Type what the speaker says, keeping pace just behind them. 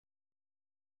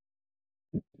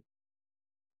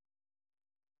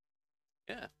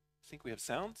Yeah, I think we have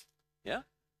sound. Yeah,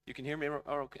 you can hear me.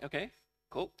 Okay, okay,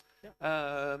 cool.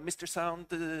 Yeah. Mr.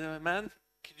 Sound Man,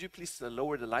 could you please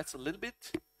lower the lights a little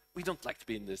bit? We don't like to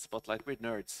be in the spotlight. We're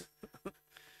nerds.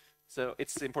 So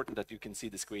it's important that you can see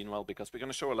the screen well because we're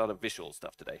going to show a lot of visual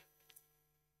stuff today.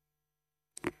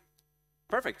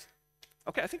 Perfect.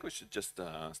 Okay, I think we should just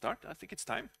start. I think it's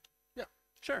time. Yeah.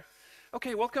 Sure.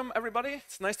 Okay, welcome everybody.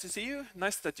 It's nice to see you.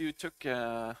 Nice that you took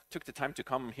the time to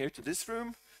come here to this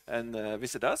room and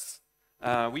visit us.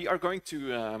 We are going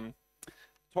to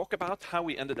talk about how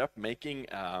we ended up making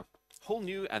a whole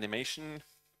new animation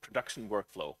production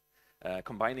workflow,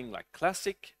 combining like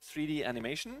classic 3D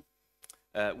animation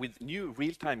with new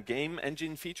real-time game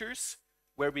engine features,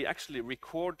 where we actually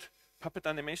record puppet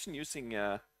animation using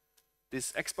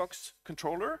this Xbox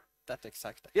controller. That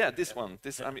exactly. Yeah, this one.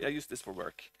 This I use this for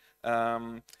work.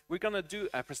 We're gonna do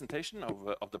a presentation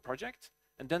of the project,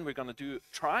 and then we're gonna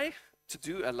try to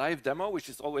do a live demo, which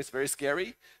is always very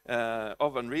scary,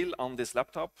 of Unreal on this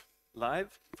laptop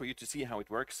live for you to see how it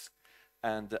works.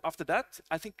 And after that,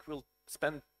 I think we'll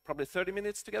spend probably 30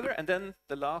 minutes together, and then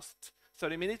the last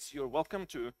 30 minutes, you're welcome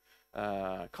to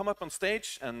come up on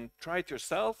stage and try it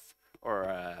yourself,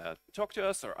 or talk to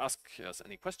us, or ask us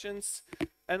any questions,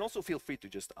 and also feel free to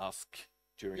just ask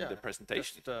during the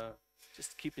presentation.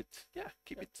 Just keep it,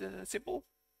 keep it simple.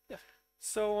 Yeah.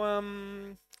 So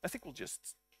I think we'll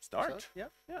just start. Yeah.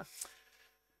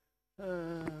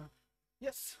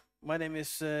 Yes, my name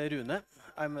is Rune.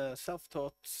 I'm a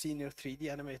self-taught senior 3D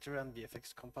animator and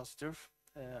VFX compositor.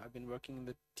 I've been working in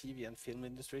the TV and film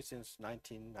industry since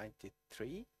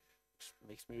 1993, which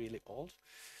makes me really old.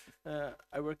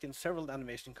 I worked in several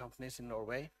animation companies in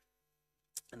Norway,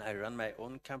 and I ran my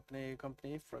own company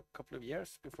for a couple of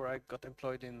years before I got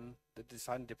employed in the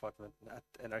design department at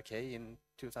NRK in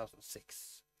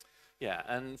 2006. Yeah,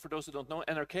 and for those who don't know,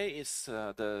 NRK is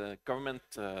the government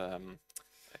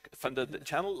funded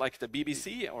channel like the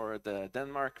BBC or the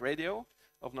Denmark Radio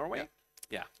of Norway.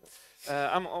 Yeah.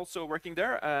 I'm also working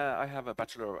there. I have a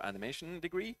Bachelor of Animation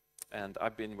degree, and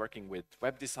I've been working with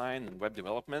web design and web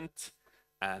development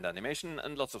and animation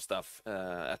and lots of stuff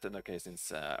at NRK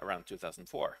since around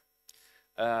 2004.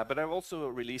 But I've also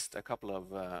released a couple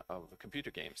of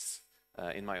computer games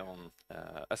in my own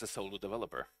as a solo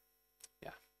developer.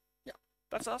 Yeah.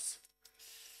 That's us.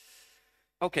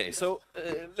 Okay, so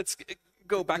let's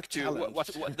go back to what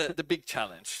the big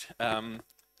challenge.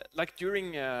 Like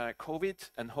during COVID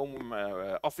and home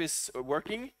office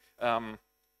working,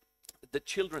 the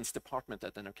children's department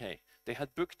at NRK, they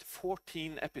had booked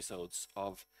 14 episodes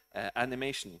of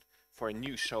animation for a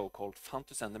new show called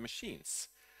Fantus and the Machines,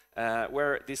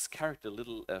 where this character,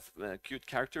 little cute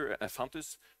character,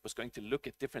 Fantus, was going to look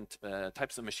at different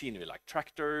types of machinery, like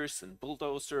tractors and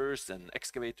bulldozers and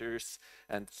excavators,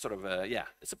 and sort of,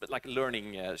 it's a bit like a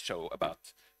learning show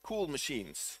about cool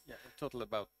machines. Yeah, in total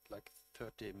about like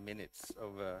 30 minutes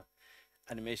of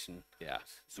animation. Yeah,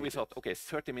 so we thought, okay,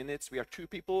 30 minutes, we are two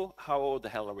people, how the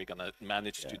hell are we gonna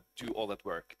manage to do all that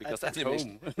work? Because at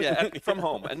animation, home. From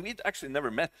home, and we'd actually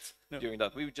never met during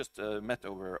that. We just met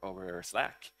over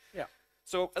Slack. Yeah.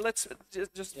 So let's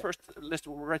first let's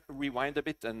rewind a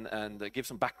bit and give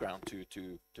some background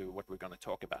to what we're gonna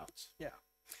talk about. Yeah,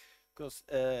 because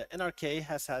NRK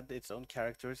has had its own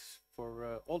characters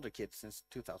for older kids since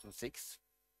 2006.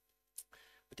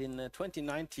 But in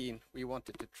 2019, we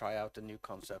wanted to try out a new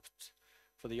concept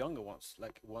for the younger ones,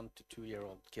 like 1 to 2 year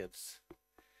old kids.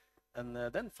 And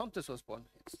then Fantus was born.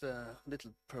 It's the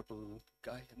little purple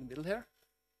guy in the middle here.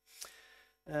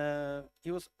 He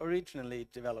was originally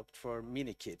developed for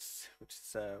mini kids, which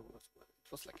is, it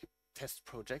was like a test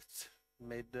project.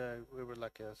 We were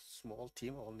like a small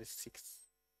team, only 6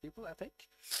 people, I think.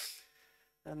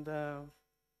 And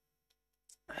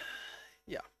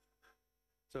yeah.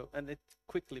 So, and it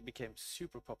quickly became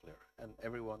super popular, and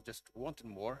everyone just wanted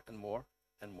more and more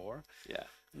and more. Yeah.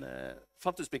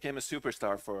 Fantus became a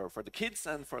superstar for the kids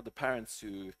and for the parents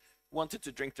who wanted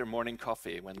to drink their morning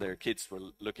coffee when their kids were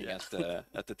looking at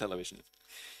the television.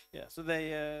 Yeah. So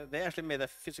they actually made a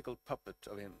physical puppet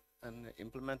of him and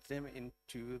implemented him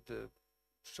into the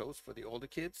shows for the older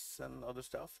kids and other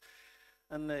stuff,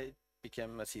 and it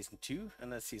became a season 2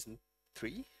 and a season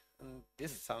 3. And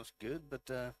this sounds good,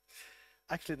 but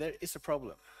actually, there is a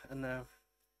problem, and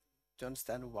to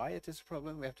understand why it is a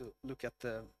problem, we have to look at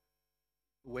the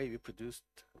way we produced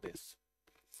this.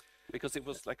 Because it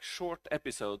was like short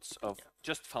episodes of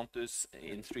just Fantus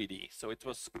in 3D, so it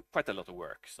was quite a lot of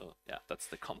work. So yeah, that's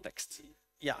the context.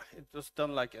 Yeah, it was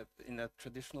done like in a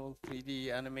traditional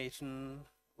 3D animation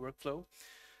workflow,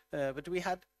 but we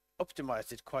had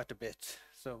optimized it quite a bit.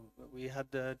 So we had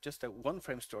just a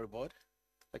 1-frame storyboard,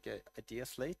 like a idea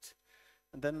slate.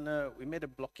 And then we made a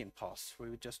block-in pass where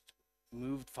we just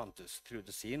moved Fantus through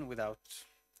the scene without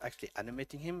actually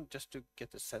animating him, just to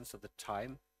get a sense of the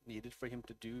time needed for him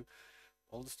to do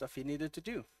all the stuff he needed to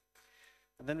do.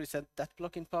 And then we sent that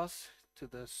block-in pass to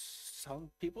the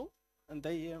sound people, and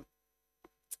they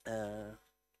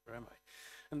where am I?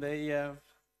 And they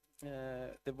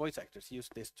the voice actors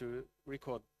used this to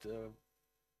record the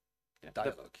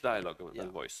dialogue. The dialogue of the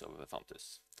voice of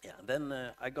Fantus. Yeah, and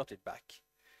then I got it back,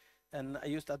 and I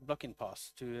used that block-in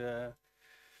pass to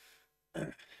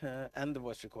and the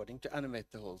voice recording to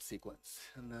animate the whole sequence.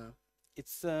 And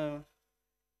it's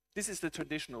this is the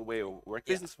traditional way of work.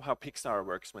 Yeah. This is how Pixar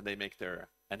works when they make their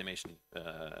animation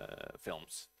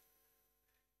films.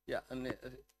 yeah, and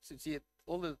so you see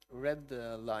all the red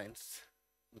lines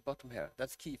at the bottom here.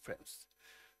 That's keyframes.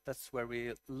 That's where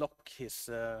we lock his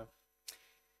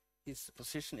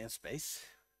position in space.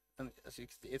 And as you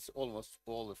can see, it's almost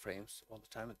all the frames all the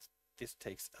time. This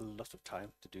takes a lot of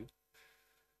time to do.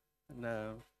 And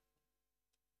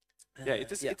Yeah,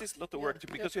 it is a lot of work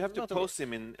because you have to pose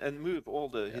him in and move all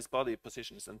his body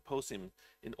positions and pose him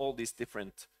in all these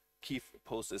different key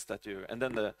poses that you, and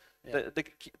then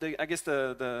I guess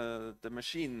the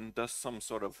machine does some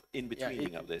sort of in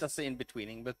betweening of this. That's the in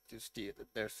betweening, but you see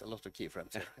there's a lot of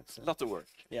keyframes here. It's a lot of work.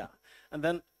 Yeah, and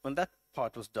then when that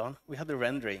part was done, we had the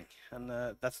rendering, and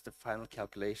that's the final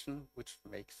calculation, which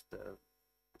makes the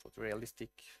photorealistic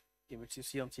image you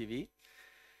see on TV.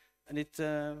 And it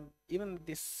even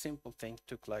this simple thing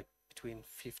took like between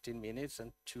 15 minutes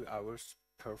and 2 hours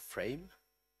per frame,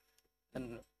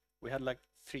 and we had like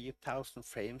 3,000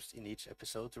 frames in each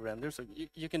episode to render. So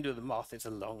you can do the math. It's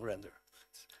a long render,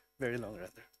 it's very long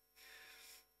render.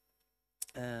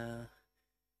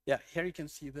 Yeah, here you can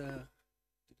see the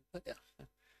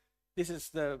This is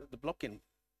the block-in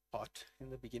part in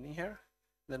the beginning here.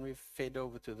 Then we fade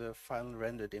over to the final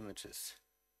rendered images.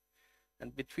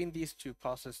 And between these two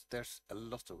passes, there's a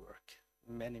lot of work,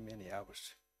 many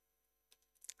hours.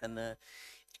 And it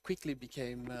quickly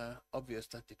became obvious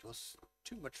that it was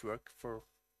too much work for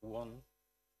one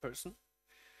person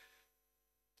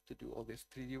to do all this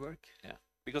 3D work. Yeah,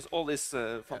 because all this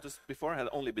Fantus before had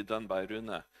only been done by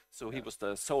Rune, so he was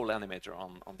the sole animator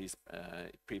on these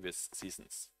previous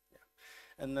seasons. Yeah,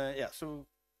 and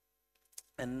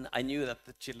and I knew that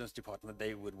the children's department,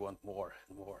 they would want more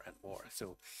and more and more.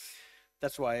 So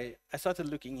that's why I started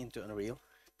looking into Unreal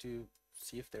to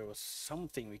see if there was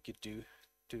something we could do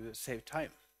to save time.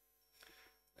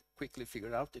 I quickly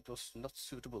figured out it was not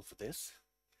suitable for this.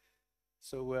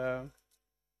 So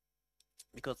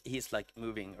because he's like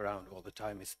moving around all the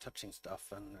time, he's touching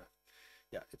stuff, and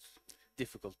yeah, it's a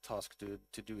difficult task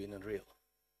to do in Unreal.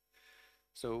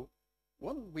 So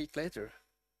 1 week later,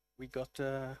 we got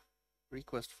a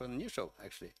request for a new show,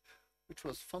 actually, which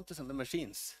was Fantus and the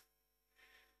Machines.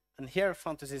 And here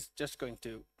Fantus is just going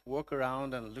to walk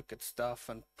around and look at stuff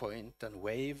and point and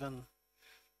wave and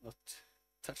not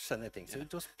touch anything. So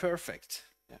it was perfect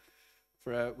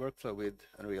for a workflow with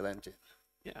Unreal Engine.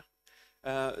 Yeah.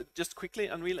 Just quickly,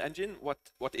 Unreal Engine,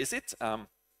 what is it?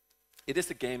 It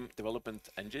is a game development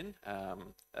engine,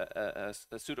 a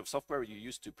suite of software you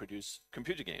use to produce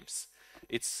computer games.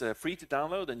 It's free to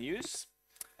download and use.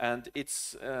 And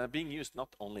it's being used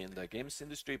not only in the games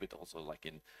industry, but also like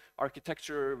in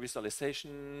architecture,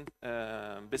 visualization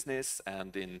business,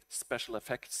 and in special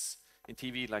effects in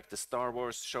TV, like the Star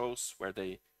Wars shows, where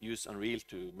they use Unreal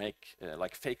to make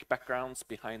like fake backgrounds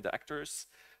behind the actors.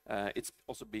 It's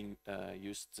also being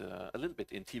used a little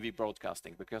bit in TV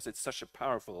broadcasting because it's such a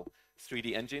powerful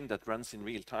 3D engine that runs in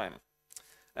real time.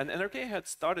 And NRK had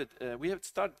started, we have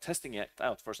started testing it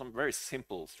out for some very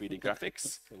simple 3D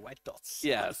graphics. The white dots.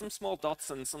 Yeah, some small dots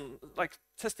and some, like,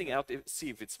 testing out, see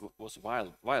if it was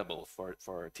viable for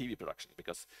TV production,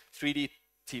 because 3D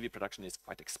TV production is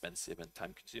quite expensive and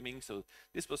time consuming. So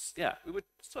this was, yeah, we were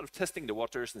sort of testing the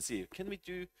waters and see, can we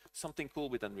do something cool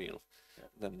with Unreal?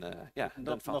 Then, yeah.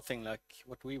 Nothing like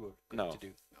what we were going to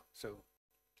do. No. So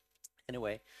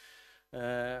anyway,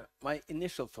 my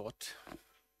initial thought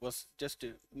was just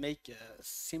to make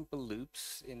simple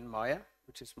loops in Maya,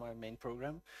 which is my main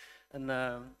program, and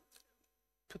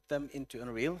put them into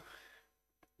Unreal,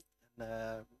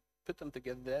 and put them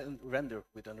together and render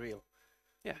with Unreal.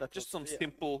 Yeah, that just some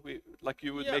simple, like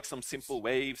you would make some simple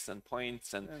waves and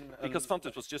points, and because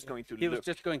Fantus was just going to look. He was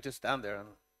just going to stand there and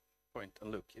point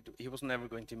and look. He was never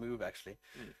going to move, actually.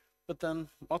 But then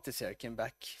Mattis here came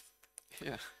back.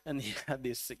 Yeah. And he had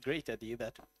this great idea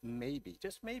that maybe,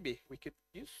 just maybe, we could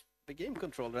use the game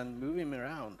controller and move him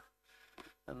around.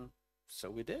 And So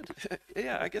we did.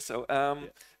 Yeah, I guess so.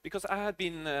 Because I had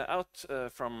been out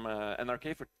from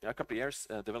NRK for a couple of years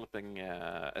developing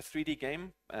a 3D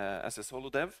game as a solo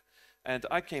dev, and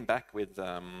I came back with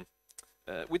some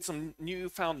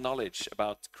newfound knowledge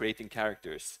about creating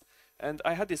characters. And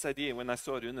I had this idea when I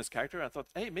saw Rune's character. I thought,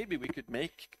 hey, maybe we could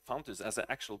make Fantus as an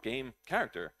actual game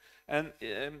character. And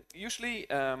usually,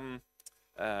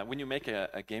 when you make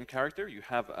a game character, you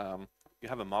have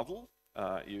a model.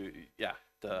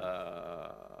 The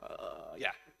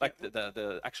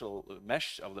actual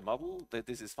mesh of the model.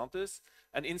 This is Fantus,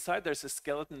 and inside there's a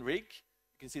skeleton rig.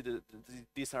 You can see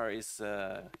these are his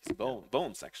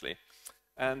bones actually.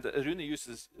 And Rune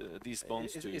uses these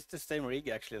bones to... It's the same rig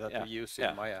actually that we use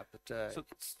in my app, but so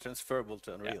it's transferable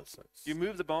to Unreal. Yeah. So you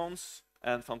move the bones,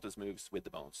 and Fantus moves with the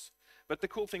bones. But the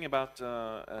cool thing about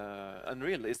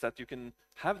Unreal is that you can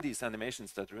have these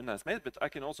animations that Rune has made, but I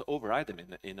can also override them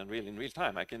in Unreal in real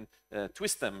time. I can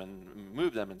twist them and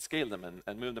move them and scale them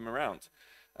and move them around.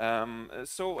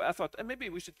 So I thought maybe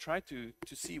we should try to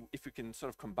see if we can sort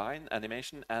of combine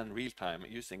animation and real time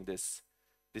using this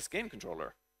game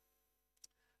controller.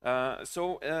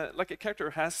 Like a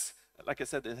character has, like I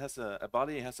said, it has a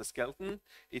body, it has a skeleton,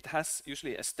 it has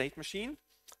usually a state machine,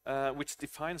 which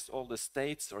defines all the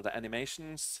states or the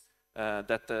animations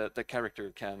that the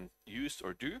character can use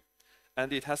or do.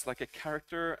 And it has like a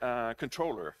character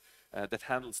controller that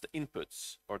handles the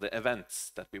inputs or the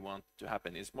events that we want to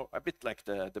happen. It's more a bit like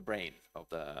the brain of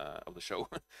the show.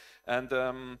 And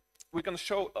we're going to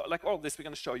show, like all this, we're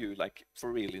going to show you like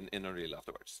for real in Unreal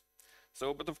afterwards.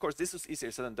 So, but of course, this was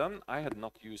easier said than done. I had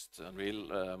not used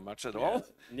Unreal much at all.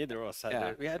 Neither of us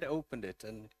had. We had opened it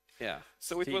and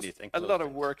so it was a lot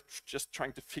of work just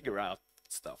trying to figure out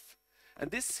stuff.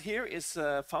 And this here is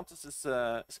Fantus's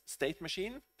state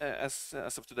machine as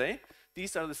of today.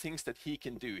 These are the things that he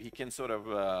can do. He can sort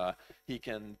of he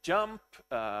can jump,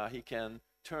 he can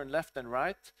turn left and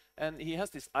right, and he has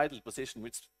this idle position,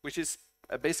 which is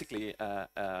basically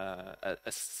a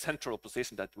central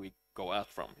position that we go out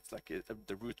from. It's like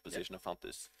the root position of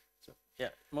Fantus. So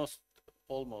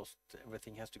almost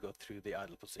everything has to go through the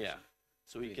idle position. Yeah.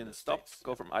 So he can stop,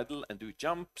 go from idle, and do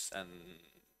jumps and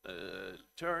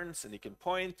turns, and he can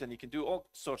point, and he can do all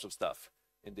sorts of stuff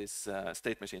in this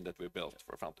state machine that we built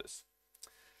for Fantus.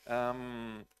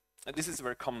 And this is a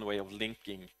very common way of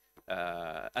linking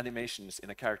animations in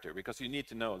a character, because you need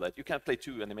to know that you can't play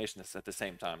two animations at the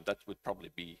same time. That would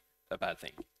probably be a bad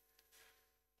thing.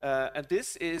 And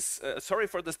this is, sorry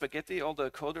for the spaghetti, all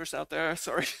the coders out there,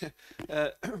 sorry.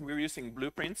 We're using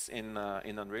blueprints in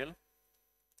Unreal.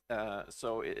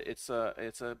 So it's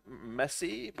a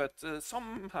messy, but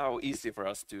somehow easy for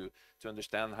us to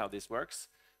understand how this works.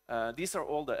 These are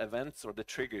all the events or the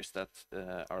triggers that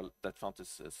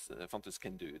Fantus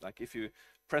can do. Like if you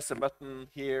press a button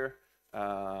here,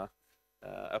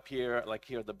 up here, like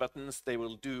here are the buttons, they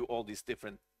will do all these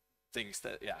different things.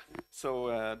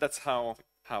 So that's how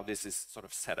this is sort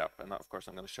of set up. And of course,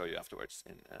 I'm going to show you afterwards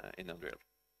in Unreal.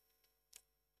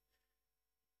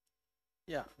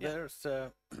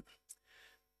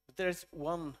 There's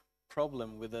one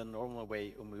problem with the normal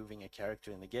way of moving a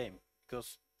character in the game,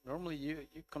 because normally you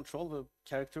control the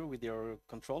character with your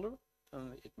controller,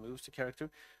 and it moves the character,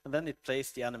 and then it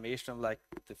plays the animation of like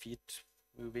the feet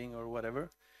moving or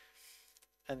whatever,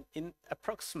 and in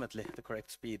approximately the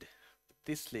correct speed.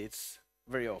 This leads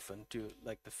very often to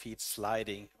like the feet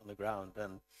sliding on the ground,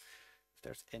 and if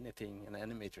there's anything an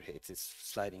animator hates, it's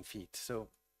sliding feet. So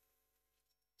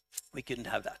we couldn't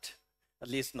have that, at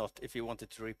least not if you wanted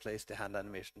to replace the hand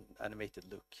animated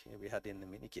look we had in the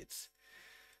mini kits.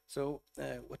 So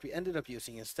what we ended up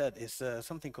using instead is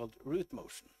something called root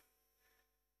motion.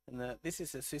 And this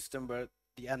is a system where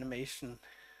the animation,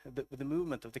 the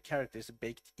movement of the character is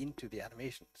baked into the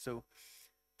animation. So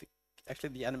actually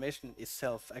the animation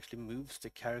itself actually moves the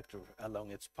character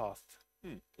along its path.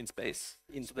 In space.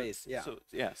 In space, yeah. So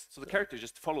yes, so the character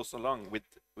just follows along with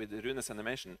Rune's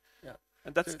animation. Yeah.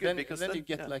 And that's good because then you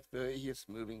get like he's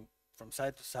moving from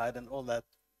side to side and all that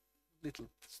little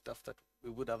stuff that we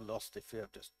would have lost if we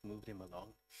have just moved him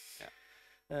along.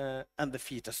 Yeah. And the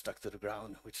feet are stuck to the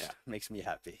ground, which makes me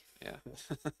happy. Yeah.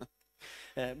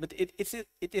 But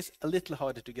it is a little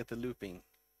harder to get the looping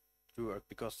to work,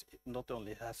 because it not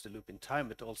only has to loop in time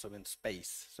but also in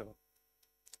space. So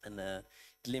it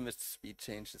limits speed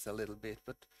changes a little bit,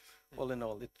 but all in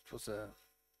all, it was a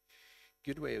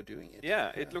good way of doing it.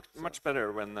 Yeah, it looked much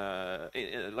better when,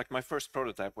 like my first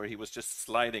prototype, where he was just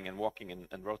sliding and walking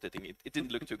and rotating. It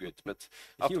didn't look too good, but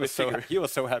he was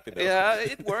so happy though. Yeah,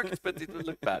 it worked, but it would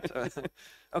look bad.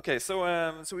 Okay,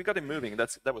 so we got him moving.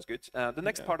 That was good. The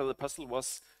next part of the puzzle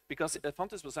was, because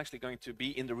Fantus was actually going to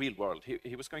be in the real world.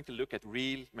 He was going to look at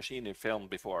real machinery film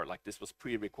before, like this was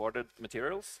pre-recorded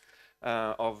materials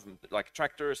of like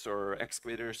tractors or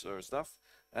excavators or stuff.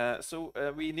 So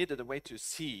we needed a way to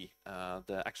see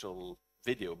the actual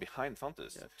video behind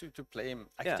Fantus. Yeah, to play him,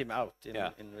 act him out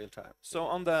in real time. So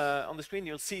on the screen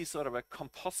you'll see sort of a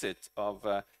composite of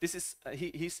this is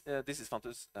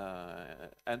Fantus,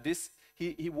 and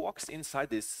he walks inside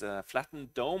this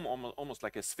flattened dome, almost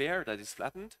like a sphere that is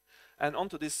flattened, and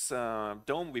onto this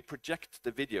dome we project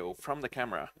the video from the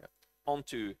camera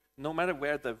onto, no matter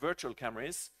where the virtual camera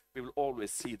is, we will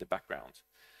always see the background.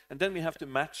 And then we have to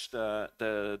match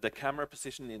the camera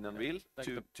position in Unreal like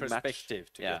to perspective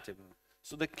match. to get him.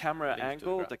 So the camera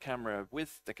angle, the the camera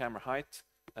width, the camera height,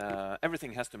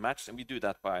 everything has to match, and we do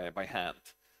that by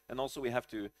hand. And also we have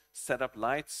to set up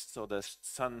lights so the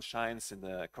sun shines in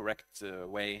the correct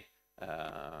way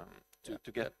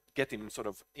to get him sort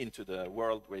of into the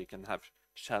world where you can have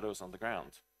shadows on the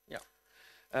ground.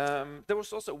 There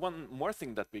was also one more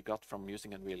thing that we got from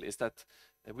using Unreal, is that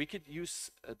we could use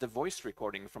the voice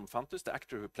recording from Fantus, the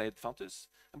actor who played Fantus,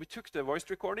 and we took the voice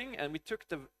recording and we took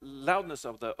the loudness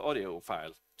of the audio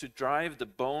file to drive the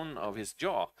bone of his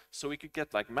jaw, so we could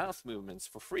get like mouth movements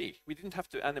for free. We didn't have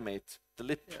to animate the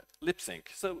lip sync,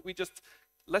 so we just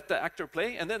let the actor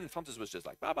play, and then Fantus was just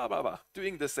like ba ba ba ba,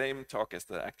 doing the same talk as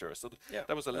the actor. So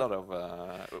that was a lot of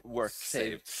work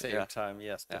saved time.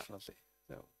 Yes, definitely.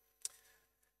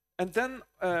 And then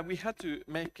we had to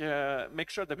make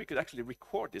sure that we could actually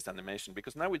record this animation,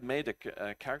 because now we'd made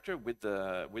a character with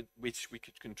which we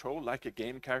could control like a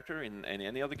game character in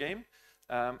any other game.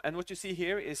 And what you see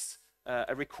here is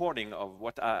a recording of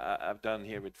what I've done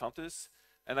here with Fantus.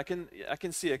 And you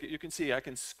can see I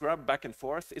can scrub back and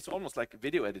forth. It's almost like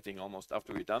video editing almost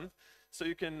after we're done. So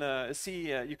you can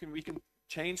see we can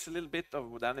change a little bit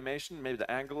of the animation, maybe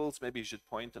the angles, maybe you should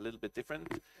point a little bit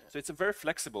different. So it's a very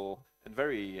flexible and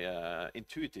very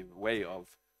intuitive way of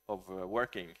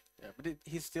working. Yeah, but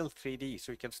he's still 3D,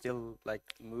 so you can still like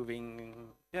move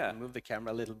the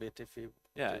camera a little bit if you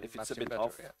if it's a bit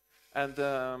off. And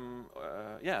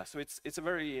so it's a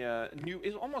very new.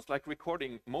 It's almost like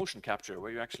recording motion capture,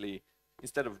 where you actually,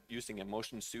 instead of using a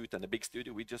motion suit and a big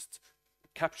studio, we just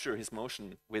capture his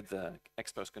motion with the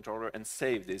Xbox controller and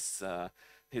save this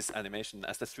his animation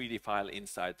as a 3D file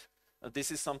inside.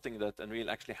 This is something that Unreal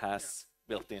actually has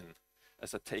built in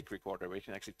as a take recorder, where you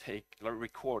can actually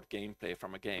record gameplay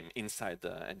from a game inside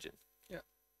the engine.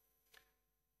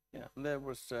 And there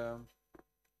was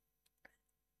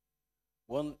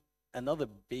another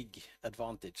big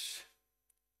advantage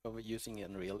of using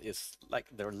Unreal is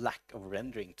like their lack of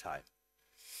rendering time.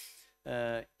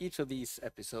 Each of these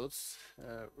episodes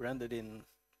rendered in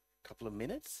a couple of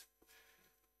minutes.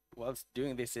 Whilst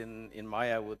doing this in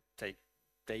Maya would take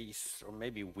days or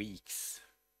maybe weeks.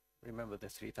 Remember the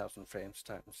 3000 frames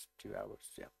times 2 hours.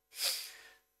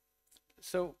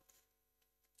 So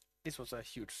this was a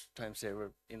huge time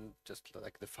saver in just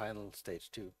like the final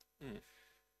stage too.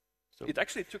 So it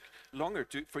actually took longer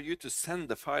for you to send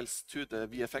the files to the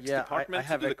VFX department I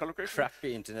have to do a the color correction.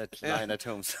 crappy internet line at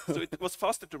home. So it was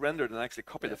faster to render than actually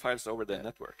copy the files over the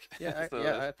network.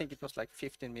 I think it was like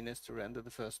 15 minutes to render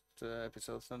the first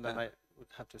episodes, and then I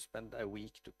would have to spend a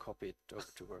week to copy it over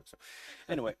to work. So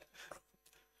anyway,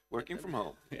 working from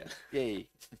home. Yay.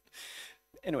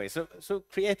 Anyway, so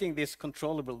creating this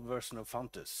controllable version of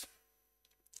Fantus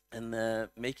and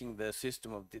making the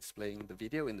system of displaying the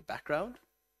video in the background,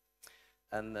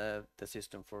 and the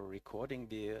system for recording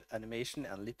the animation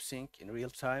and lip sync in real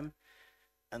time,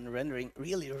 and rendering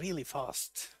really, really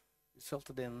fast,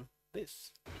 resulted in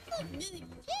this.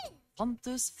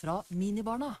 Fantus fra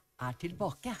Minibarna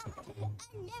tilbake.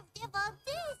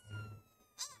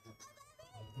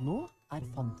 Nå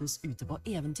Fantus ute på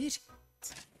eventyr.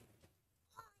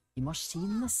 I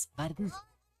maskinenes verden.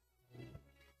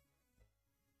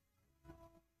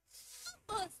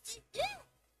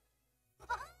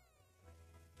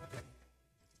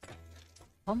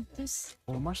 Fantus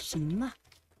og maskinene.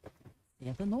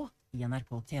 Se det nå I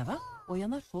NRK TV og I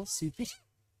NRK Super.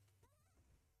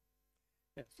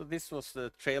 So this was the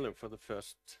trailer for the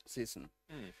first season.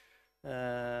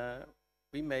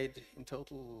 We made in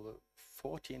total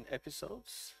 14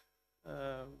 episodes,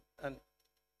 and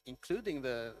including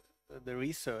the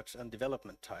research and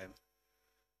development time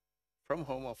from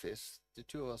home office, the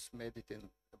two of us made it in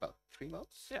about 3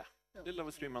 months. A little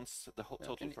over 3 months, the whole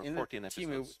total for in 14 the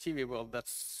episodes. TV world,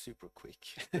 that's super quick.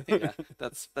 Yeah,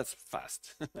 that's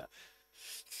fast. Yeah.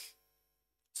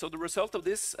 So the result of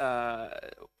this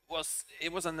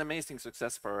was an amazing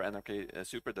success for NRK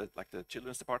Super, like the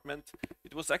children's department.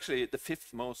 It was actually the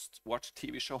 5th most watched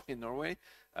TV show in Norway.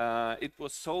 It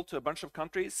was sold to a bunch of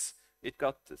countries. It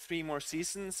got 3 more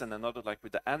seasons and another like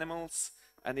with the animals.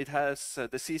 And it has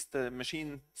the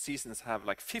machine seasons have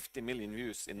like 50 million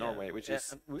views in Norway, which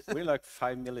is we're like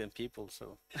 5 million people,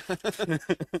 so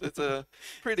it's a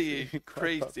pretty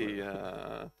crazy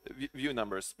view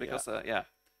numbers because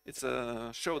it's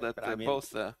a show that I mean,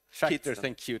 both tractors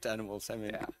and cute animals. I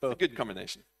mean, both, a good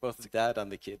combination. Both the dad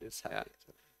and the kid is happy.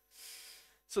 Yeah.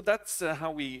 So that's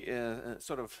how we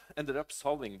sort of ended up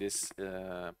solving this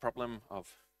problem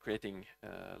of creating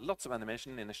lots of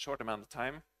animation in a short amount of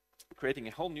time, creating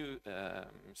a whole new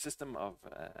system of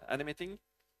animating.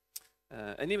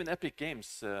 And even Epic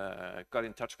Games got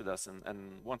in touch with us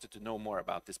and wanted to know more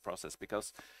about this process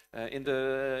because in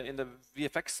the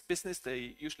VFX business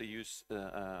they usually use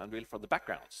Unreal for the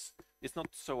backgrounds. It's not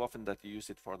so often that you use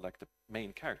it for like the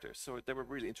main characters. So they were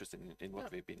really interested in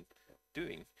what we've been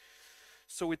doing.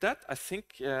 So with that, I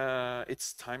think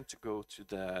it's time to go to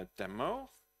the demo.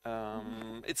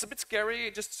 It's a bit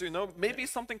scary, just so you know. Maybe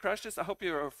something crashes. I hope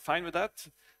you're fine with that.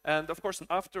 And of course,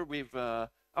 after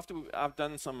I've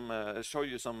done some, show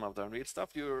you some of the Unreal stuff,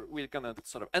 we're gonna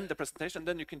sort of end the presentation.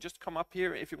 Then you can just come up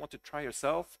here if you want to try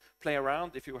yourself, play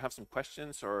around. If you have some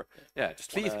questions or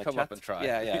just please come up and try.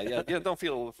 Yeah. Don't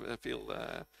feel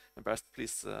embarrassed.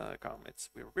 Please come.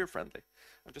 We're friendly.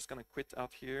 I'm just gonna quit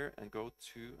out here and go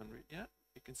to Unreal. Yeah,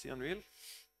 you can see Unreal.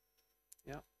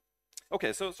 Yeah.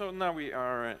 Okay, so now we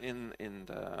are in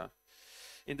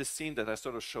the scene that I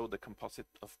sort of showed the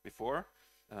composite of before.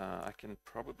 I can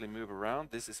probably move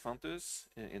around. This is Fantus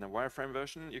in a wireframe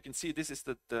version. You can see this is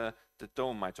the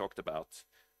dome I talked about.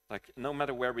 Like no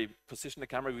matter where we position the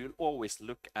camera, we will always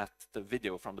look at the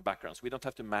video from the backgrounds. We don't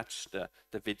have to match the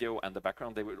video and the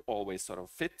background. They will always sort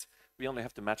of fit. We only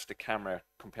have to match the camera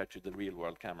compared to the real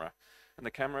world camera. And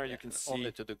the camera you can see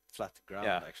only to the flat ground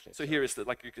actually. So here is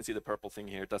like you can see the purple thing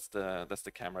here. That's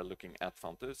the camera looking at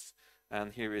Fantus,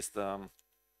 and here is the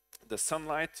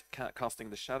sunlight casting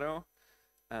the shadow.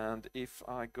 And if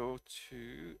I go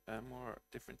to a more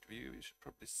different view, you should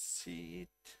probably see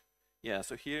it. Yeah.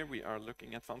 So here we are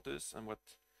looking at Fantus, and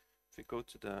if we go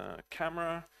to the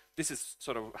camera, this is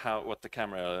sort of what the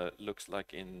camera looks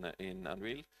like in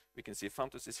Unreal. We can see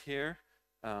Fantus is here.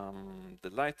 The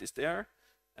light is there.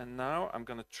 And now I'm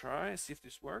gonna try, see if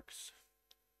this works.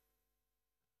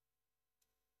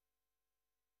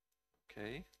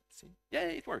 Okay, let's see. Yeah,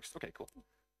 it works. Okay, cool.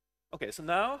 Okay, so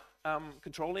now I'm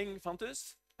controlling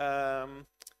Fantus.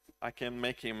 I can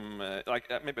make him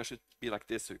maybe I should be like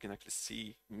this so you can actually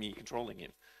see me controlling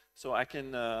him. So I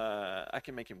can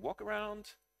make him walk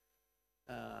around.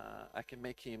 I can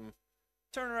make him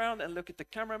turn around and look at the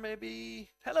camera maybe.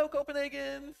 Hello,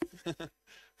 Copenhagen!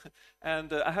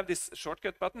 And I have this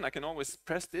shortcut button. I can always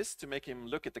press this to make him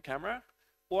look at the camera,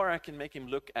 or I can make him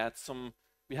look at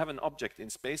we have an object in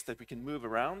space that we can move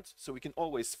around, so we can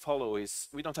always follow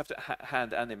we don't have to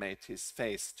hand animate his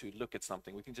face to look at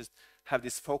something. We can just have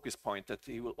this focus point that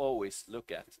he will always look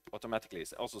at automatically.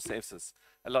 It also saves us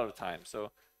a lot of time.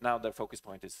 So now the focus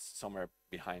point is somewhere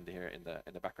behind here in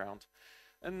the background.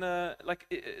 And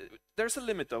there's a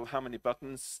limit of how many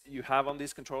buttons you have on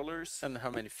these controllers, and how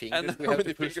many fingers we have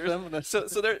to push them.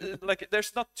 So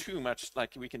there's not too much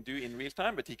like we can do in real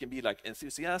time, but he can be like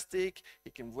enthusiastic.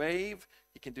 He can wave.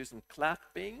 He can do some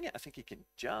clapping. I think he can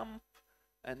jump,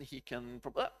 and he can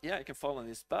he can fall on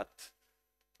his butt.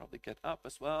 Probably get up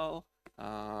as well.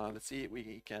 Let's see.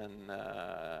 He can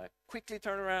quickly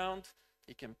turn around.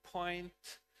 He can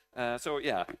point. So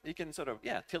yeah, he can sort of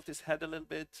tilt his head a little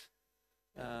bit.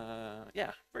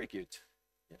 Very cute.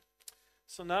 Yeah.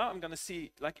 So now I'm gonna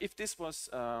see, like, if this was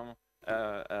a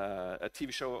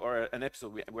TV show or an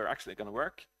episode we're actually gonna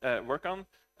work on,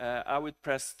 I would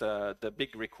press the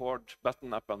big record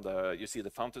button up on you see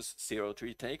the Fantus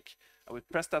 03 take. I would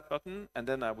press that button, and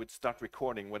then I would start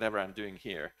recording whatever I'm doing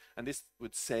here, and this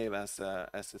would save as a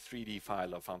 3D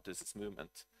file of Fantus's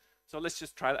movement. So let's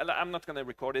just try. I'm not gonna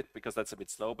record it because that's a bit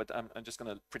slow, but I'm just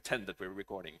gonna pretend that we're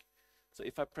recording. So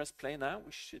if I press play now,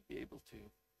 we should be able to.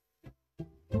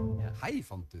 Yeah. Hei,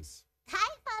 Fantus.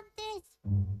 Hei, Fantus.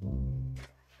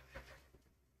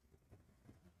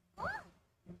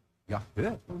 Ja,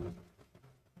 hør.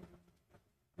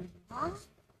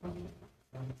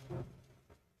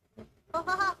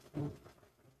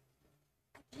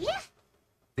 Ja,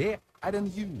 Det er en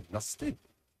julelaster.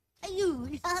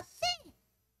 julelaster.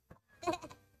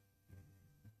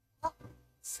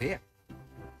 Se.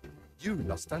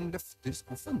 Hjullasteren løfter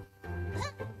skuffen.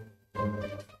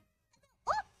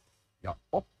 Ja,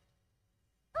 opp.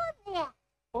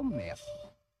 Og ned.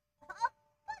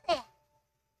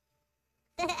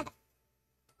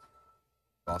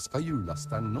 Hva skal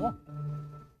hjullasteren nå?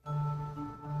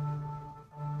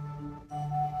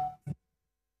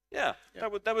 Yeah,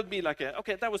 that would be like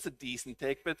okay, that was a decent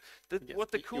take, but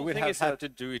what the cool thing is have to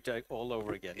do it all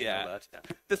over again. Yeah, you know that. yeah.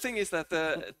 The thing is that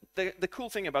the cool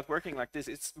thing about working like this,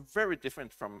 it's very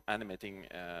different from animating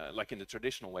like in the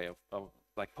traditional way of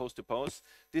like pose to pose.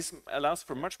 This allows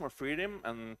for much more freedom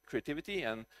and creativity.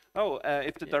 And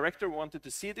if the director wanted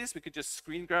to see this, we could just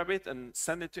screen grab it and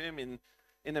send it to him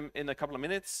in a couple of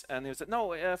minutes, and he said, no,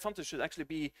 Fantus should actually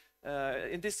be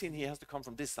in this scene. He has to come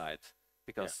from this side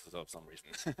because of some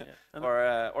reason.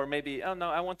 Or maybe, oh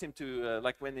no, I want him to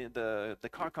like when the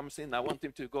car comes in, I want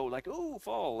him to go like, oh,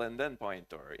 fall, and then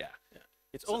point, or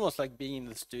It's almost like being in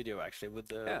the studio actually with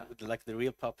the like the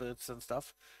real puppets and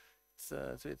stuff.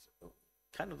 So it's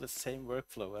kind of the same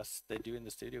workflow as they do in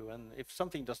the studio. And if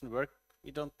something doesn't work,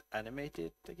 we don't animate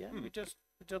it again. We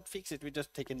don't fix it. We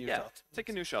just take a new shot. Take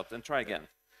a new shot and try again.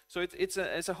 So it's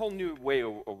a whole new way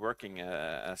of working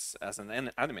as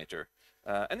an animator,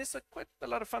 and it's quite a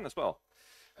lot of fun as well.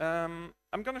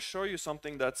 I'm going to show you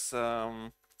something that's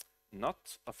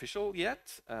not official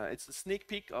yet. It's a sneak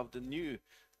peek of the new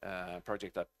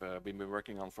project that we've been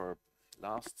working on for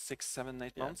last 6, 7,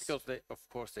 8 months. Because of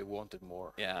course they wanted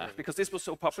more. Yeah, because this was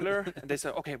so popular, and they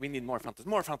said, okay, we need more Fantus,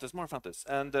 more Fantus, more Fantus.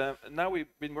 And now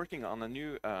we've been working on a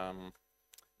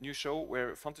new show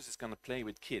where Fantus is going to play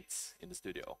with kids in the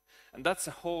studio. And that's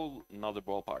a whole nother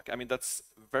ballpark. I mean, that's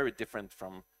very different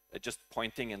from just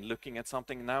pointing and looking at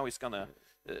something. Now he's going to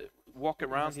walk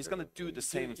around. He's going to do the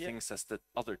same things as the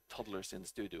other toddlers in the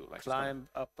studio. Like climb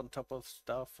up on top of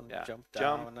stuff and jump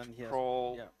down. And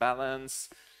crawl, balance.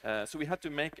 So we had to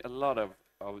make a lot of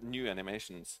new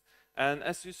animations. And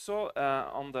as you saw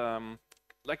on the...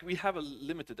 like we have a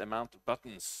limited amount of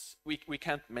buttons. We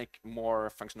can't make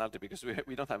more functionality because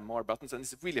we don't have more buttons, and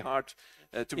it's really hard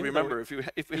to remember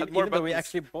if we had more buttons. We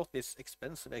actually bought these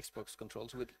expensive Xbox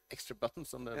controls with extra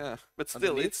buttons on them. Yeah, but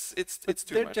still, it's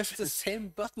too they're much. just the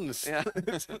same buttons. Yeah.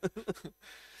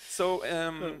 So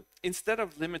instead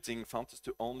of limiting Fantus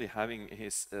to only having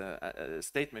his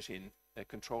state machine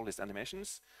control his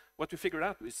animations, what we figured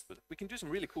out is that we can do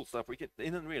some really cool stuff. We can,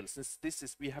 in Unreal,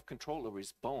 since we have control over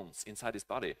his bones inside his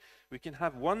body, we can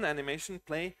have one animation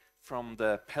play from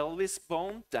the pelvis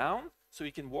bone down, so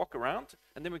he can walk around,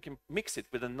 and then we can mix it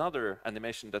with another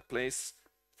animation that plays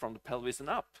from the pelvis and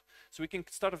up. So we can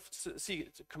start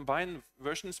to combine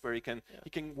versions where he can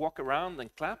walk around and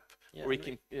clap, or he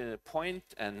can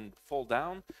point and fall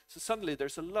down. So suddenly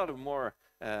there's a lot of more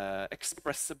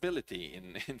expressibility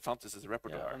in Fantus's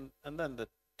repertoire. And then the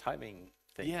timing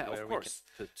thing. Yeah, of course.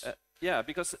 Yeah,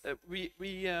 because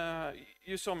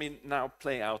you saw me now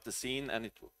play out the scene, and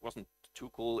it wasn't too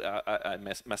cool. I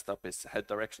messed up his head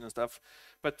direction and stuff.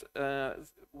 But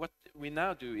what we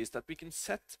now do is that we can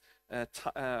set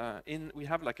we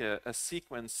have like a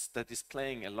sequence that is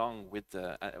playing along with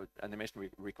the animation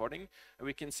recording.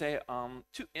 We can say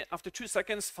after 2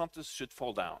 seconds, Fantus should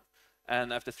fall down.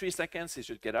 And after 3 seconds, he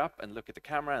should get up and look at the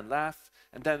camera and laugh.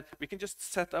 And then we can just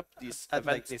set up these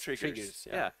event triggers.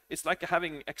 Yeah, it's like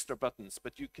having extra buttons,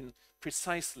 but you can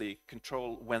precisely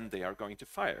control when they are going to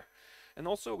fire. And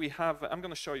also we have, I'm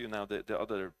going to show you now the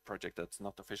other project that's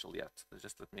not official yet.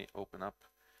 Just let me open up.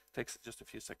 It takes just a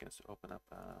few seconds to open up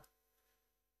a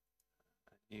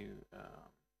new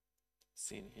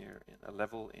scene here, in a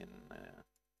level in...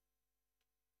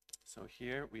 So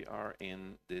here we are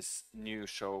in this new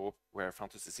show where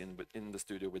Fantus is in the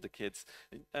studio with the kids.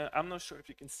 I'm not sure if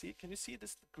you can see. Can you see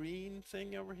this green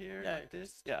thing over here? Yeah. Like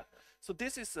this? Yeah. So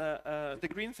this is the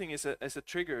green thing is a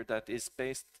trigger that is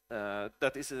based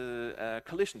that is a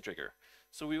collision trigger.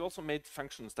 So we also made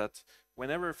functions that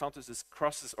whenever Fantus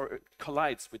crosses or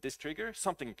collides with this trigger,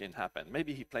 something can happen.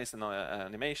 Maybe he plays an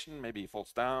animation, maybe he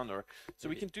falls down, or so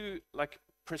we can do like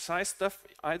precise stuff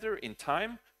either in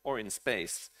time or in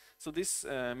space. So this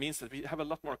means that we have a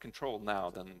lot more control now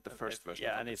than the first version.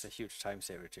 Yeah, and it's a huge time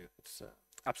saver too. It's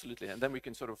absolutely, and then we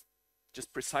can sort of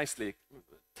just precisely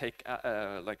take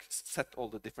like set all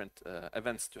the different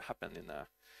events to happen in a.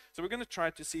 So we're going to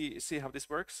try to see how this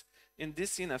works. In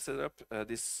this scene, I've set up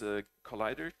this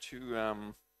collider to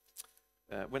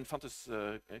when Fantus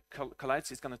collides,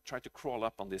 he's going to try to crawl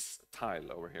up on this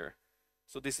tile over here.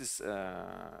 So this is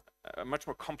a much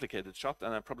more complicated shot,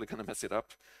 and I'm probably going to mess it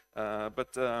up.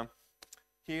 But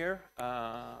here,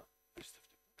 I just have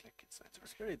to click inside.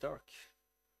 It's very dark.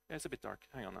 Yeah, it's a bit dark.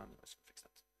 Hang on, I'm just going to fix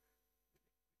that.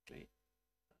 Okay.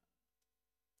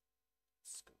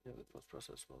 Yeah, the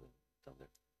post-process will down there.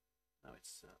 No,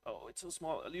 it's it's so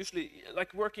small. Usually,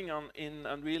 like working on in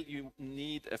Unreal, you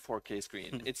need a 4K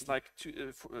screen. It's like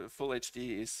full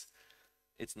HD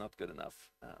it's not good enough.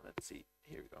 Let's see.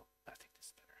 Here we go. I think this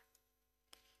is better.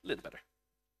 A little better.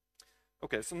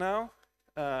 Okay, so now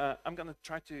I'm gonna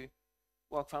try to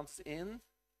walk Fantus in.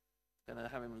 Gonna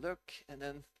have him look and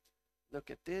then look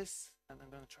at this, and I'm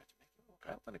gonna try to make him walk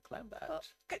I'm out. gonna climb that.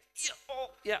 Okay. Yeah. Oh,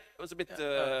 yeah. It was a bit.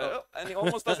 And he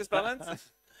almost lost his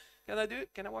balance. Can I do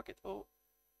it? Can I walk it? Oh,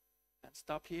 and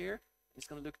stop here. He's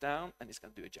gonna look down and he's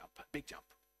gonna do a jump, a big jump.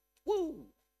 Woo!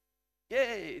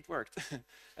 Yay! It worked.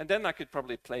 And then I could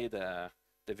probably play the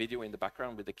video in the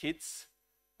background with the kids.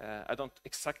 I don't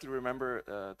exactly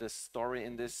remember the story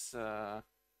in this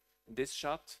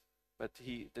shot, but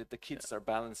the kids are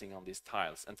balancing on these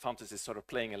tiles, and Fantus is sort of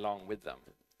playing along with them.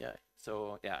 Yeah.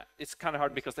 So yeah, it's kind of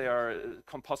hard because they are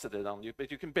composited on you,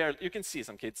 but you can see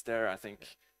some kids there, I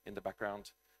think, in the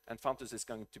background. And Fantus is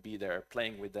going to be there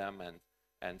playing with them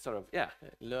and sort of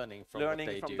learning from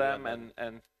them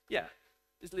and yeah,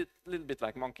 it's a little bit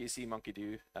like monkey see, monkey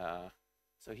do.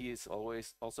 So he is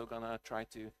always also gonna try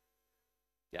to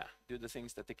do the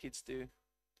things that the kids do.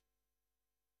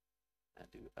 And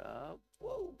do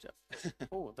whoa jump.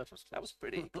 Oh, that was close. That was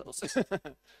pretty close.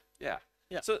 Yeah.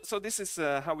 Yeah. So this is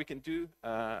how we can do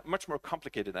much more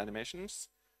complicated animations.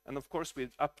 And of course,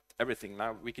 we've upped everything.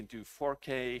 Now we can do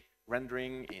 4K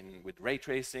rendering with ray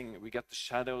tracing. We got the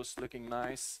shadows looking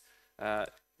nice.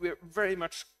 We're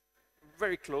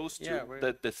very close to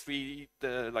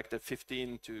the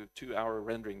 15 to 2 hour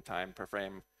rendering time per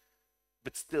frame,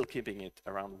 but still keeping it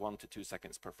around 1 to 2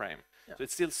 seconds per frame. Yeah. So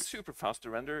it's still super fast to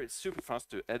render. It's super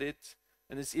fast to edit,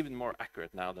 and it's even more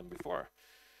accurate now than before.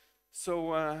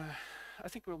 So I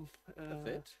think we'll. That's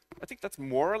it. I think that's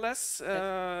more or less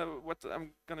what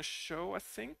I'm gonna show. I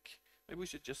think maybe we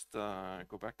should just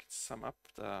go back and sum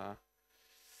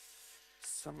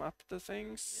up the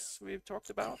things we've talked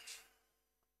about.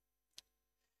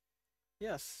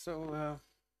 Yes. So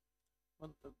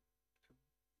one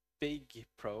big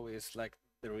pro is like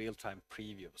the real-time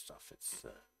preview stuff. It's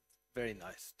very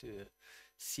nice to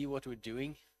see what we're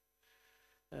doing.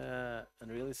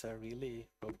 Unreal is a really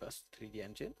robust 3D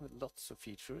engine with lots of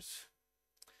features.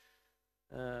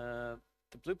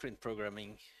 The blueprint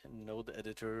programming and node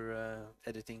editor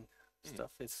editing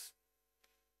stuff is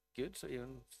good, so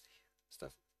even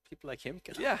people like him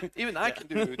can. Yeah, even I can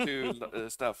do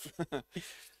stuff.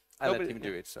 I let him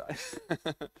do it. So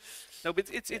no, but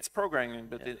it's programming,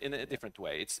 but in a different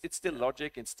way. It's still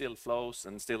logic, it still flows,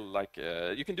 and still like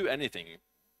you can do anything.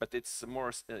 But it's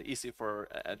more easy for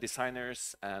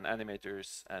designers and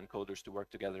animators and coders to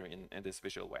work together in this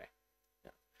visual way.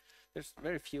 Yeah, there's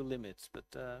very few limits, but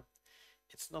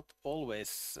it's not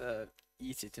always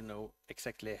easy to know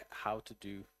exactly how to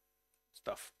do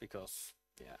stuff because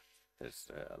there's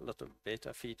a lot of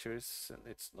beta features and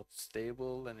it's not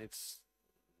stable and it's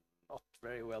not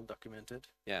very well documented.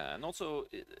 Yeah, and also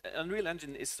Unreal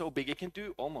Engine is so big it can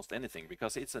do almost anything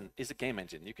because it's a game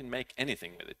engine. You can make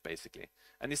anything with it basically,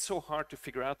 and it's so hard to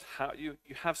figure out how you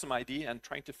have some idea and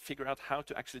trying to figure out how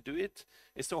to actually do it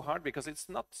is so hard because it's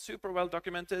not super well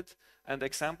documented and the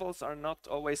examples are not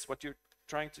always what you're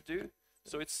trying to do.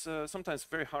 So it's sometimes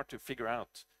very hard to figure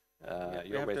out.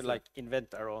 We have to like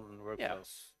invent our own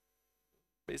workflows,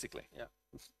 basically. Yeah.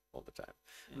 All the time,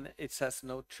 and it has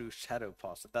no true shadow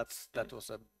path. That was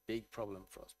a big problem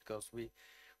for us because we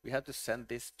had to send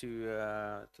this to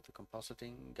the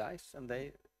compositing guys, and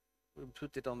they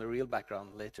put it on the real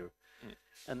background later.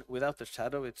 And without the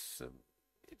shadow, it's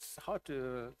hard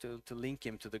to link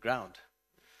him to the ground.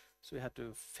 So we had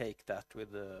to fake that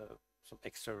with some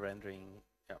extra rendering.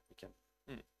 Yeah, we can.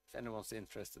 If anyone's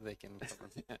interested, they can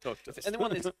talk to us. If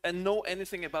anyone know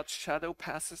anything about shadow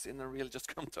passes in Unreal,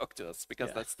 just come talk to us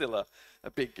because that's still a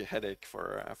big headache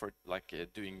for like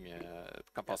doing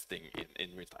compositing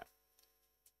in real time.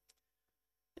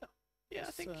 Yeah,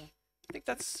 I think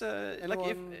that's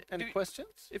any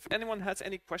questions? If anyone has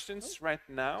any questions right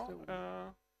now,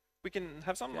 we can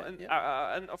have some,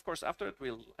 and of course after it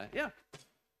we'll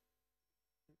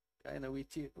Guy in a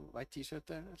white t-shirt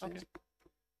there. Okay.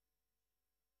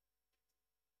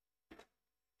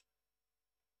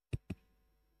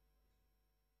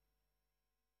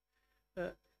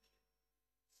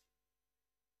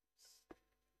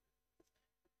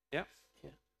 Yeah.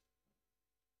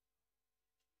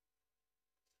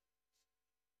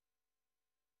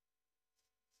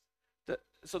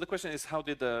 So the question is, how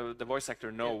did the voice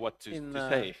actor know what to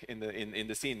say in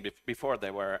the scene before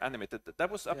they were animated? That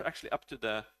was actually up to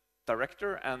the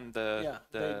director and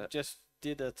they just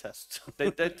did a test.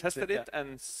 They tested it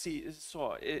and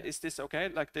saw is this okay?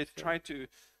 Like they tried to.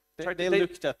 They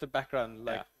looked at the background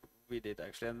like we did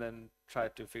actually, and then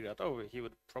tried to figure out. Oh, he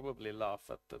would probably laugh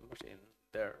at the machine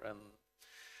there, and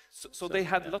so they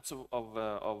had lots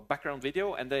of background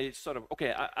video, and they sort of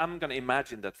I'm gonna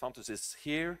imagine that Fantus is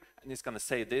here, and he's gonna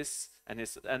say this,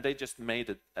 and they just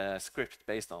made a script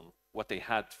based on what they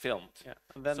had filmed. Yeah,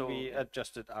 and then we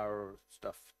adjusted our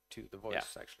stuff to the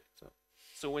voice actually.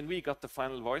 So when we got the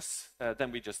final voice,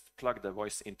 then we just plugged the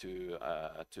voice into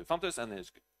to Fantus, and it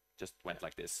just went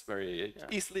like this very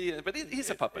easily. But he's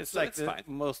a puppet, it's so like it's the fine.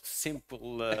 most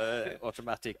simple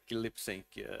automatic lip sync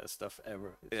stuff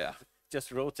ever. Yeah,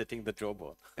 just rotating the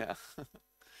jawbone. Yeah.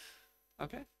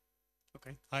 Okay.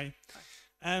 Okay. Hi.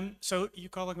 So you're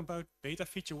calling about beta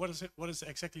feature. What is it? What is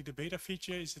exactly the beta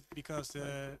feature? Is it because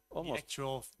the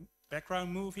actual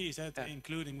background movie is that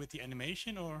including with the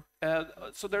animation, or?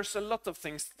 So there's a lot of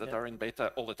things that are in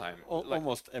beta all the time.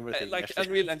 Almost everything. Like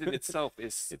Unreal Engine itself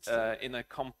is in a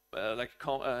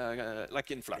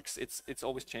like in flux. It's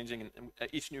always changing, and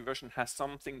each new version has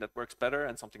something that works better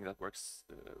and something that works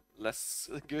less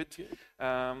good.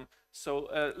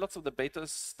 So lots of the beta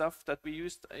stuff that we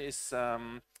used is.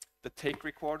 The take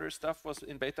recorder stuff was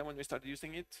in beta when we started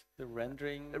using it. The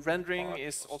rendering. Rendering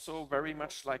is also very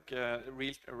much like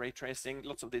real ray tracing.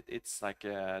 Lots of it, it's like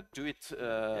do it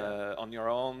on your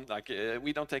own. Like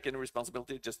we don't take any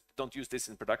responsibility. Just don't use this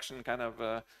in production, kind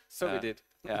of. So we did.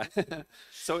 Yeah.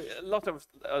 So a lot of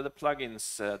the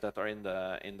plugins that are in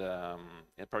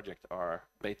the project are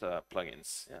beta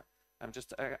plugins. Yeah. I'm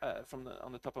just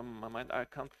on the top of my mind, I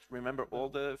can't remember all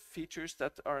the features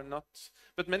that are not,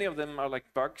 but many of them are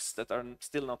like bugs that are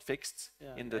still not fixed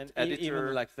in the editor.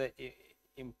 Even like the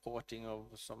importing of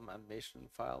some animation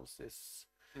files is,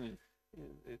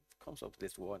 it comes up with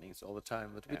these warnings all the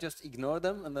time, but we just ignore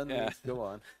them and then we go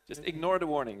on. Just ignore the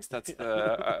warnings. That's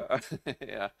the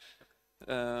Yeah.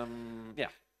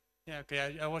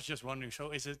 Okay. I was just wondering. So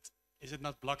is it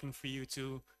not blocking for you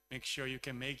to make sure you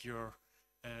can make your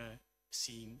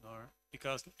scene, or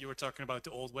because you were talking about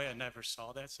the old way, I never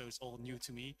saw that, so it's all new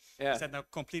to me. Is that now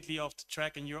completely off the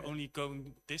track and you're only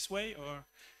going this way, or?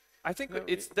 I think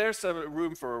there's a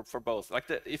room for both. Like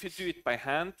if you do it by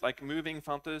hand, like moving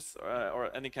Fantus or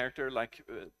any character, like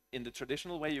in the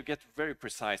traditional way, you get very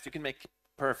precise. You can make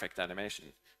perfect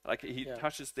animation. Like he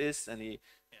touches this and he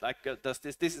like does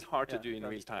this. This is hard to do in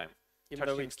real time. Even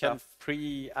though we can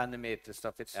pre-animate the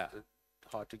stuff, it's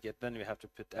hard to get. Then we have to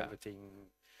put everything.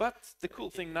 But the cool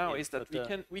thing now is that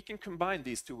we can combine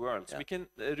these two worlds. We can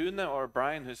Rune or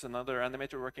Brian, who's another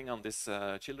animator working on this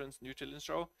new children's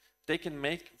show. They can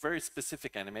make very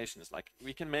specific animations. Like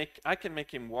I can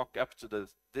make him walk up to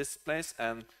this place,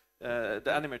 and the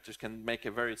animators can make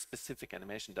a very specific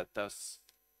animation that does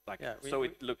so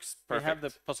it looks perfect. We have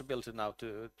the possibility now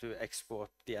to export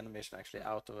the animation actually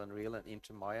out of Unreal and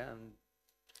into Maya and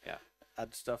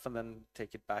add stuff and then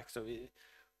take it back. So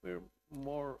we're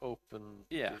more open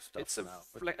to stuff it's now.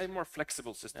 A more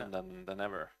flexible system than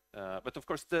ever. But of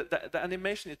course, the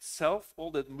animation itself,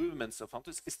 all the movements of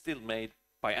Fantus is still made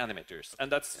by animators,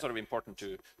 and that's sort of important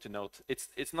to note.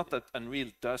 It's not that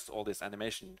Unreal does all this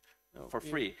animation for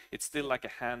free. It's still like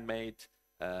a handmade.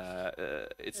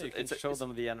 You can show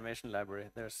them the animation library.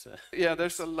 There's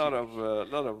there's a lot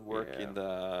of work in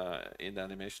the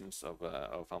animations of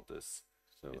Fantus.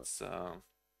 So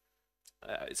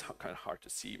it's kind of hard to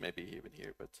see maybe even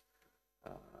here, but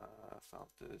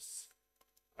Fantus,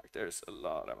 like there's a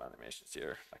lot of animations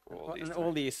here. Like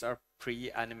all these are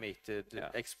pre-animated,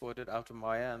 exported out of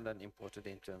Maya and then imported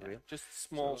into Unreal. Just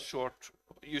small, short,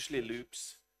 usually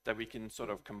loops that we can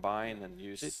sort of combine and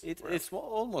use. It's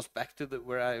almost back to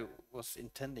where I was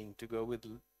intending to go with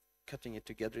cutting it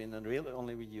together in Unreal.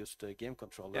 Only we used the game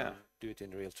controller and do it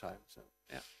in real time. So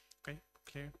Okay,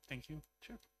 clear. Thank you.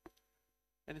 Sure.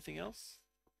 Anything else?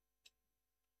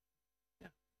 Yeah.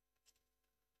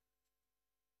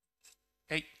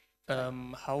 Hey,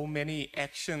 how many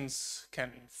actions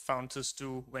can Fantus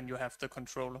do when you have the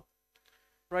controller?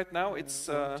 Right now it's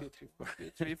 1, 2, 3, 4.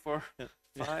 3, 4,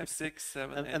 5, 6,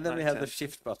 7, 8, and then 9, we have 10. the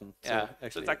shift button. So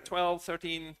it's like 12,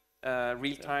 13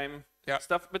 real-time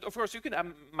stuff. But of course, you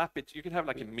can map it. You can have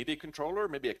like a MIDI controller,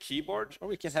 maybe a keyboard. Or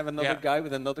we can have another guy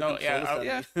with another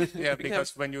controller. Yeah,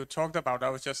 because when you talked about, I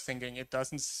was just thinking it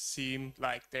doesn't seem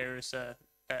like there is a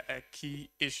key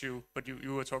issue. But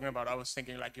you were talking about, I was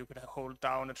thinking like you could hold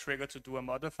down a trigger to do a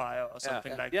modifier or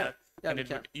something like that. And it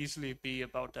would easily be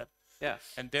about that. Yeah.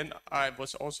 And then I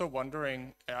was also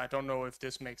wondering, I don't know if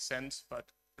this makes sense, but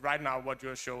right now what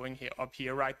you're showing up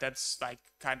here, right, that's like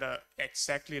kind of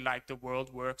exactly like the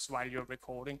world works while you're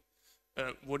recording.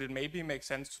 would it maybe make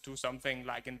sense to do something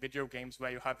like in video games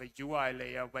where you have a UI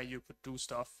layer where you could do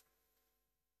stuff?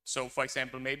 So, for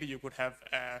example, maybe you could have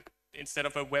instead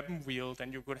of a weapon wheel,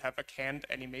 then you could have a canned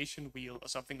animation wheel or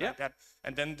something like that.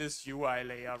 And then this UI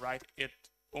layer, right? It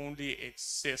only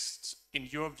exists in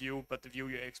your view, but the view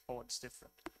you export is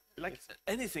different. Like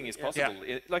anything is possible.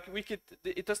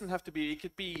 It doesn't have to be. It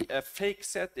could be a fake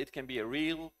set. It can be a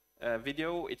real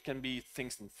video. It can be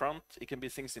things in front. It can be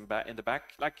things in the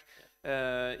back. Like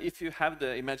if you have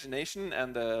the imagination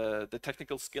and the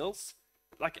technical skills,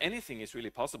 like anything is really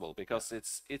possible because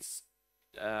it's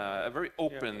a very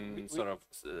open sort of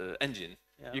engine.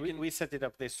 Yeah, we set it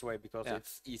up this way because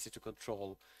it's easy to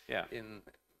control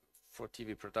for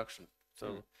TV production.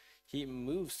 So he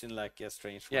moves in like a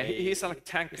strange way. Yeah, he's like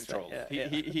tank control.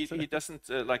 He doesn't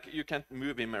like you can't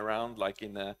move him around like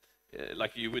in a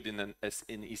like you would in an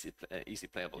easy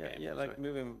playable game. Yeah, like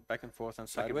moving back and forth and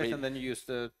sideways, and then you use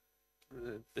the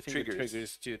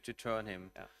triggers to turn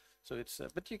him. Yeah. So it's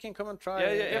but you can come and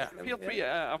try. Feel free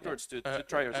afterwards to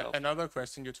try yourself. Another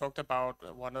question, you talked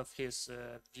about one of his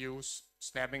views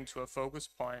snapping to a focus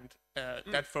point.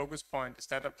 That focus point, is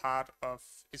that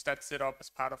set up as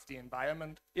part of the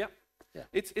environment? Yeah.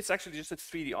 It's actually just a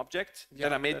 3D object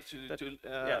that I made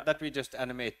that we just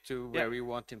animate to where we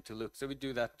want him to look. So we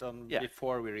do that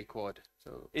before we record.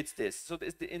 So it's this. So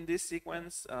in this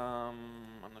sequence,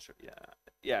 I'm not sure.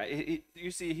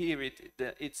 You see here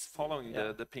it's following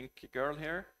the pink girl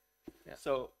here. Yeah.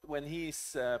 So when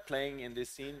he's playing in this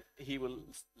scene, he will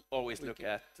always look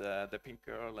at the pink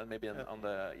girl and maybe on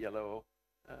the yellow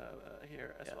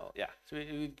here as well. Yeah. So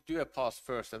we do a pause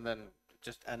first and then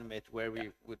just animate where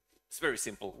we would. It's very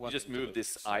simple. You just move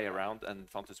this eye around and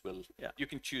Fantus will... You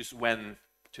can choose when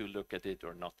to look at it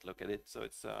or not look at it. So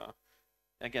it's,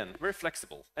 again, very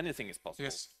flexible. Anything is possible.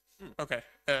 Yes. Okay.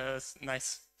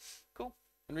 Nice. Cool.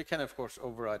 And we can, of course,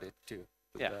 override it too.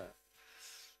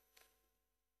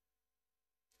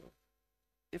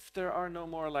 If there are no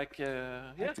more like...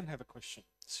 I can have a question.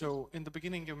 So in the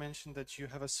beginning you mentioned that you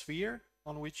have a sphere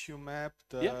on which you map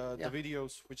the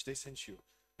videos which they sent you.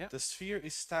 Yeah. The sphere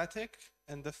is static,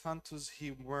 and the Fantus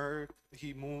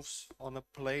he moves on a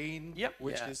plane,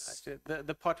 which is actually,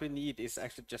 the part we need is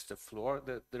actually just the floor.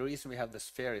 The reason we have the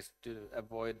sphere is to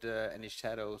avoid any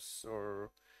shadows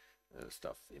or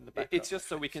stuff in the background. It's just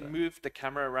so we can move the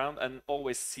camera around and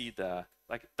always see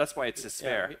that's why it's a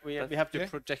sphere. We have to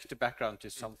project the background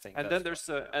to something. And then there's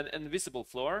an invisible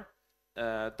floor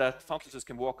that Fantus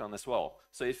can walk on as well.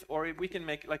 So if we can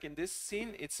make like in this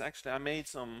scene, it's actually I made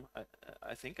some.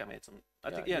 I think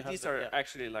these are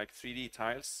actually like 3D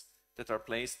tiles that are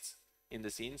placed in the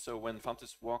scene. So when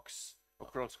Fantus walks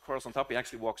across on top, he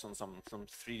actually walks on some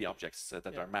 3D objects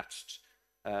that are matched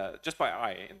just by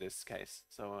eye in this case.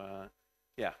 So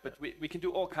but we can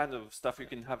do all kinds of stuff. You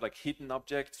can have like hidden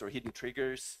objects or hidden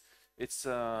triggers. It's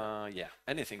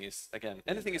anything is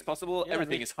possible.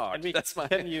 Everything is hard. We That's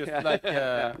can use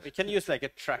we can use like a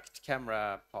tracked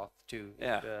camera path too.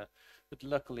 But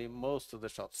luckily most of the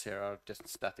shots here are just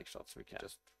static shots. We can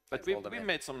just. But we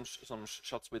made some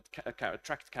shots with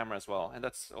tracked camera as well, and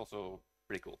that's also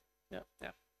pretty cool.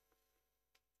 Yeah.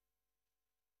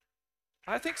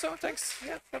 I think so. Thanks.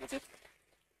 Yeah, that was it.